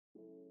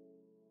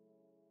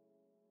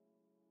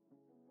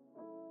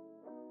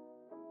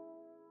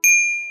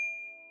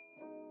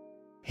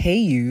Hey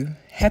you,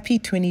 happy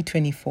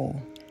 2024.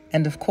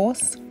 And of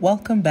course,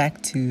 welcome back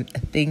to A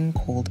Thing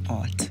Called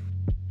Art.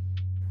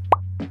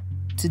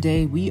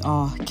 Today we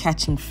are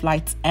catching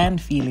flights and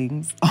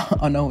feelings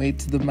on our way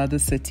to the mother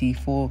city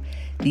for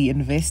the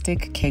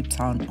Investec Cape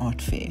Town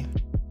Art Fair.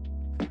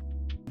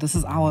 This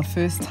is our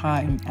first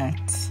time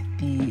at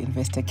the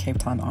Investec Cape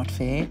Town Art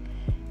Fair,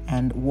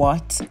 and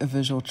what a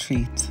visual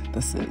treat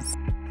this is.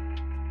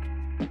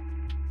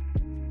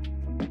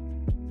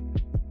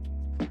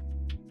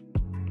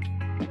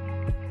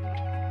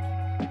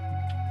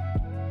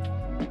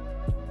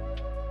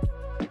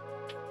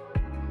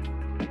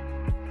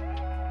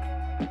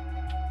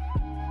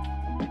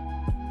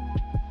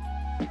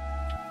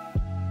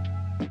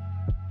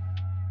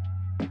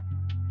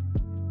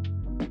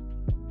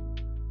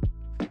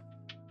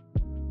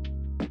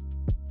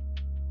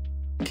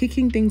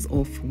 Kicking things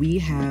off, we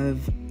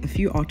have a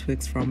few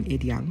artworks from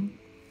Ed Young.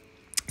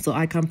 So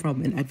I come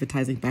from an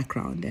advertising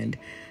background and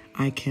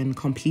I can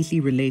completely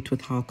relate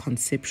with how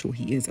conceptual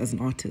he is as an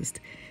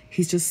artist.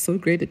 He's just so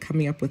great at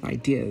coming up with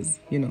ideas,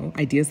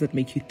 ideas that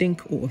make you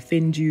think or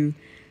offend you,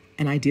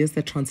 and ideas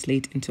that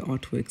translate into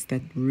artworks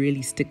that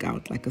really stick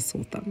out like a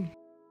sore thumb.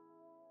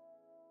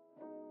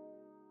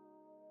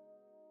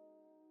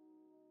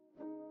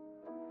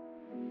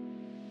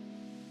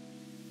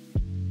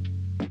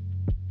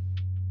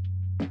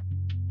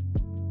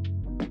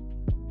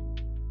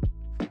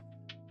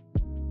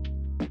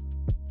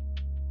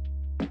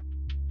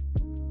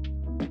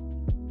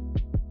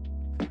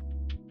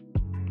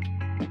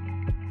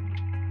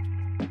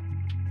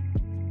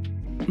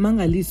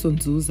 Mangaliso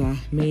Nzuza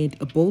made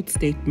a bold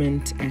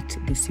statement at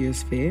this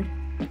year's fair.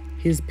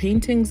 His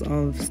paintings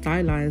of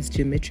stylized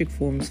geometric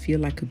forms feel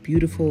like a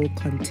beautiful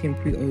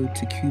contemporary ode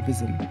to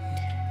Cubism.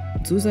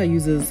 Nzuza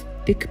uses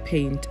thick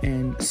paint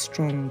and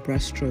strong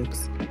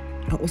brushstrokes.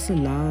 I also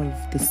love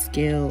the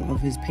scale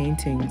of his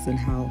paintings and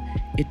how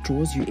it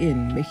draws you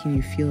in, making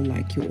you feel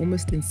like you're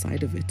almost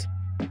inside of it.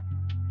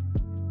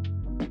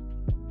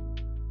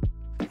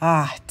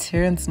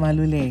 Terence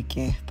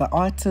Maluleke, the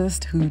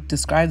artist who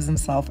describes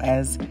himself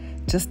as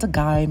just a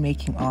guy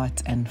making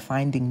art and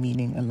finding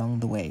meaning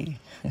along the way.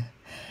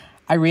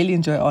 I really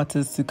enjoy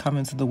artists who come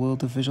into the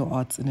world of visual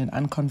arts in an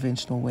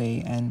unconventional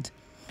way, and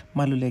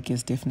Maluleke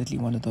is definitely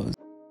one of those.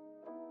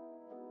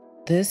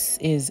 This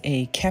is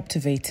a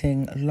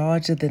captivating,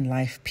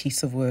 larger-than-life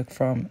piece of work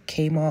from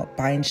Kaymar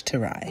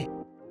Binestarigh.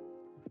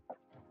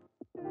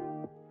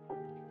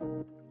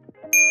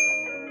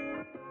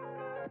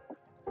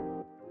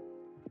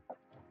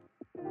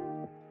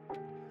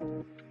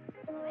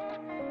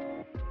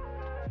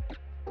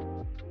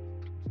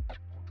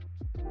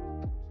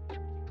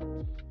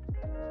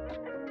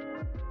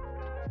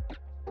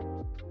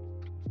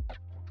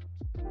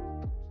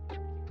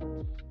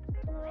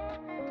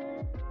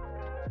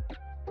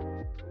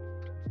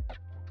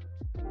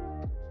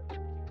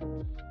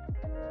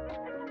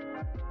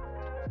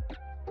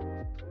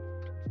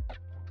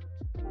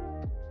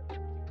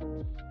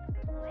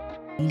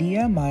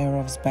 Leah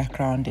Meyerov's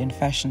background in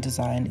fashion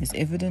design is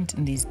evident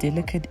in these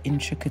delicate,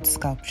 intricate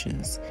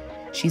sculptures.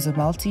 She's a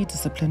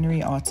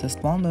multidisciplinary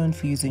artist well known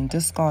for using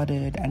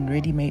discarded and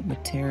ready-made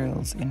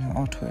materials in her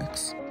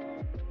artworks.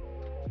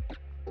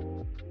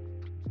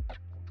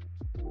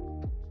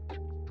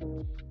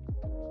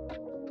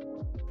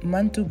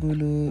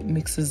 Mantugulu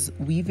mixes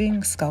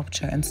weaving,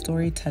 sculpture, and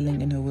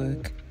storytelling in her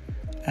work.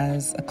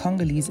 As a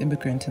Congolese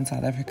immigrant in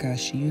South Africa,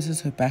 she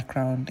uses her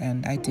background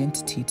and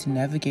identity to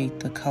navigate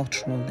the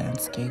cultural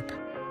landscape.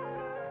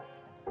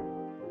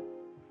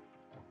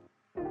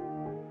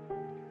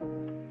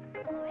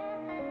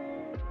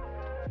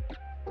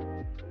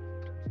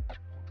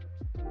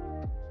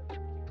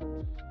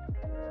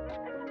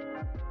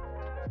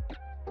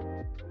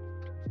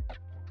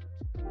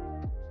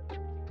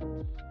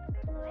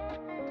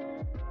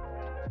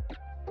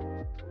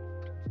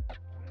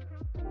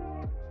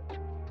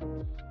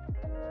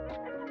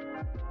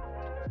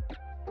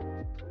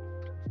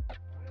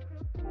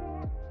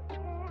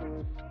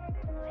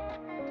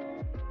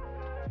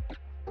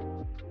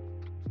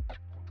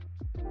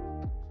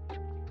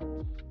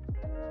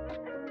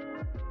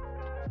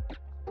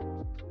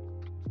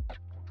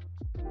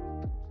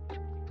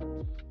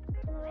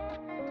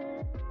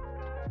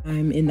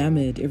 I'm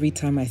enamored every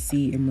time I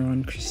see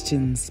Imraan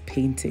Christian's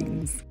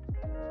paintings.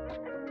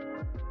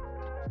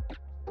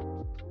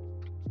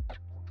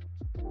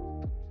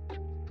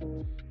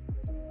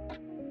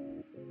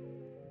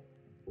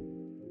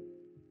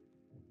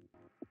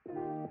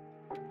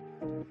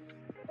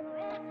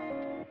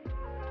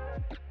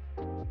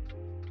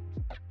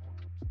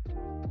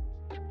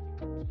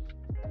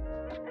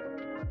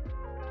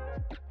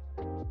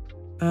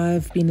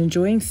 I've been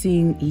enjoying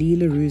seeing Leigh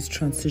LeRoux's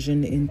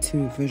transition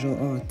into visual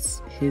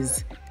arts.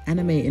 His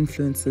anime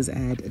influences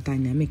add a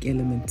dynamic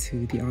element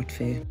to the art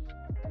fair.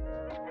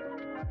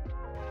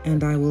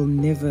 And I will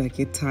never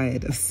get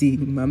tired of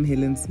seeing Mum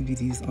Helen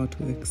Sebidi's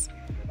artworks.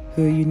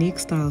 Her unique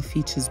style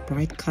features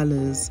bright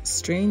colors,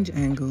 strange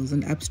angles,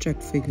 and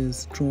abstract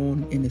figures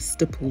drawn in a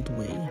stippled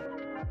way.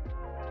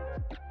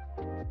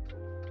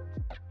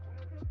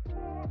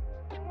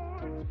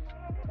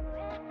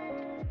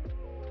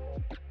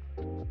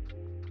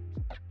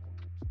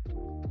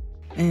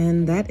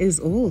 And that is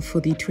all for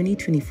the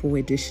 2024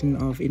 edition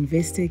of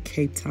Investec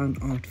Cape Town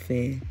Art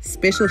Fair.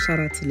 Special shout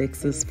out to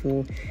Lexus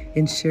for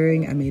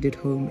ensuring I made it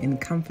home in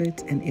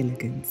comfort and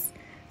elegance.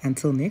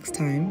 Until next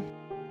time.